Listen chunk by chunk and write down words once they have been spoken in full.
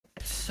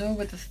So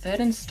with the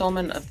third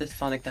installment of the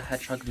Sonic the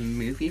Hedgehog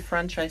movie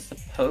franchise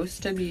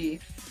supposed to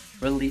be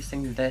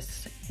releasing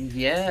this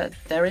year,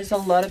 there is a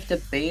lot of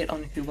debate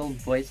on who will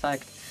voice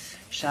act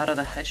Shadow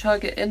the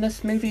Hedgehog in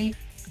this movie,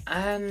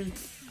 and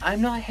I'm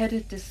not here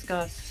to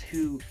discuss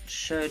who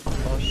should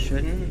or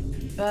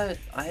shouldn't, but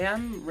I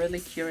am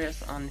really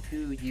curious on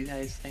who you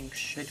guys think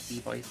should be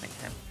voicing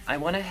him. I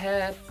want to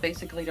hear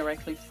basically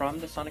directly from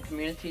the Sonic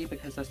community,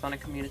 because the Sonic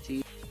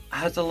community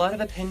has a lot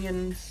of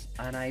opinions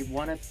and I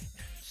want to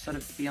sort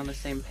of be on the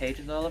same page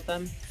with all of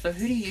them. So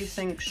who do you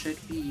think should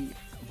be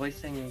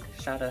voicing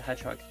Shadow the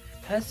Hedgehog?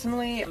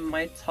 Personally,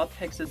 my top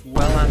picks is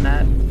Will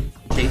Arnett,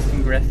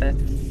 Jason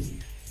Griffiths,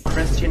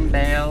 Christian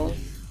Bale,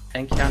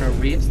 and Keanu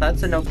Reeves.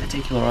 That's in no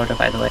particular order,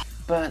 by the way.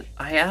 But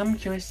I am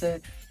curious to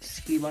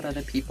see what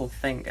other people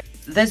think.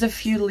 There's a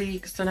few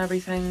leaks and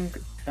everything,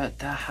 but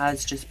there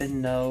has just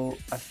been no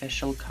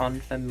official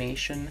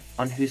confirmation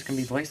on who's going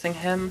to be voicing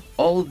him.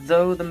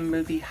 Although the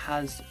movie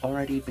has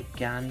already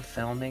began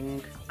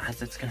filming,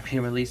 as it's going to be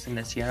releasing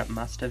this year, it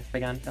must have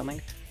begun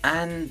filming.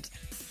 And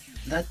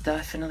that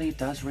definitely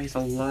does raise a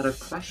lot of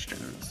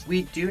questions.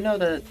 We do know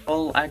that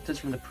all actors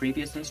from the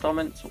previous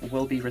installments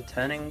will be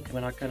returning.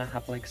 We're not going to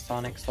have like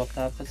Sonic swapped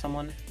out for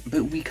someone.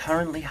 But we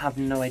currently have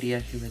no idea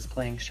who is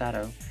playing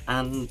Shadow.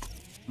 And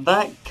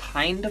that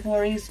kind of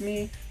worries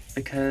me,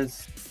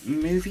 because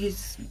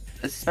movies,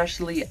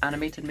 especially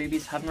animated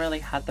movies, haven't really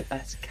had the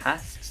best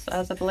casts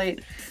as of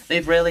late.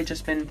 They've really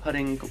just been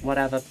putting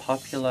whatever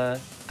popular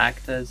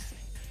actors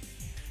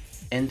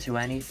into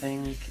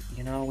anything.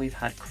 You know, we've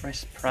had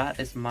Chris Pratt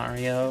as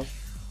Mario.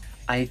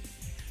 I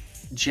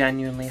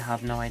genuinely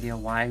have no idea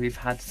why. We've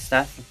had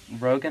Seth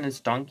Rogen as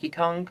Donkey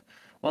Kong.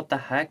 What the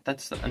heck?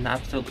 That's an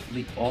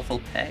absolutely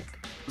awful pick.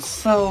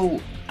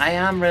 So I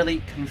am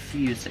really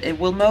confused. It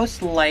will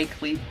most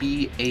likely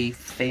be a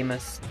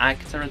famous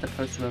actor as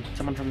opposed to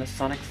someone from the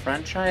Sonic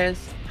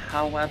franchise.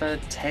 However,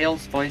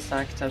 Tails' voice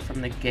actor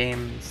from the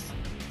games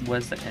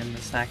was in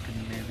the second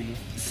movie,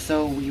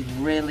 so we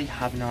really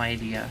have no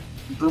idea.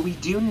 But we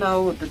do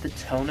know that the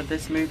tone of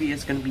this movie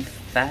is going to be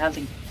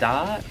fairly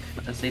dark,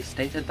 as they've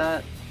stated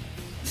that.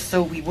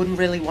 So we wouldn't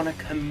really want a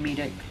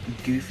comedic,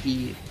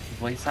 goofy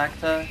voice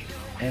actor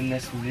in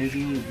this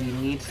movie. We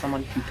need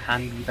someone who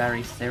can be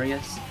very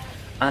serious.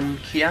 And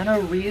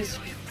Keanu Reeves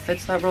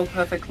fits that role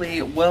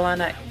perfectly. Will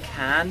Arnett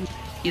can.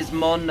 He's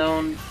more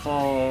known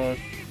for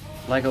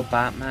Lego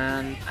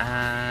Batman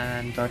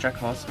and BoJack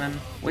Horseman,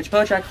 which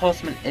BoJack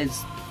Horseman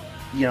is,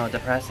 you know,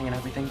 depressing and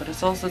everything, but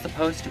it's also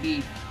supposed to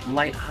be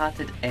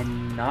lighthearted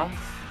enough,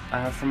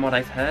 from what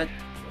I've heard.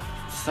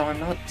 So I'm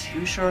not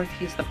too sure if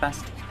he's the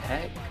best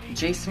pick.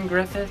 Jason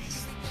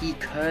Griffiths, he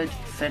could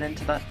fit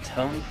into that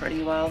tone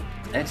pretty well.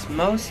 It's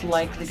most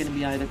likely going to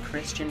be either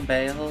Christian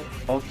Bale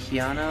or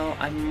Keanu.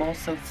 I'm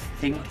also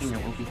thinking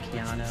it will be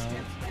Keanu.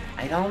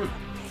 I don't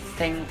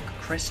think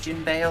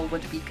Christian Bale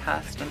would be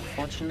cast,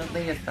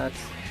 unfortunately, if that's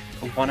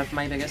one of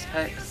my biggest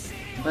picks.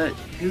 But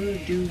who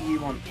do you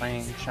want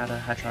playing Shadow the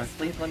Hedgehog?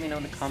 Please let me know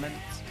in the comments.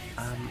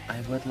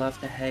 I would love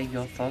to hear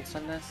your thoughts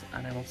on this,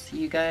 and I will see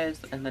you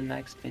guys in the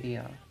next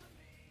video.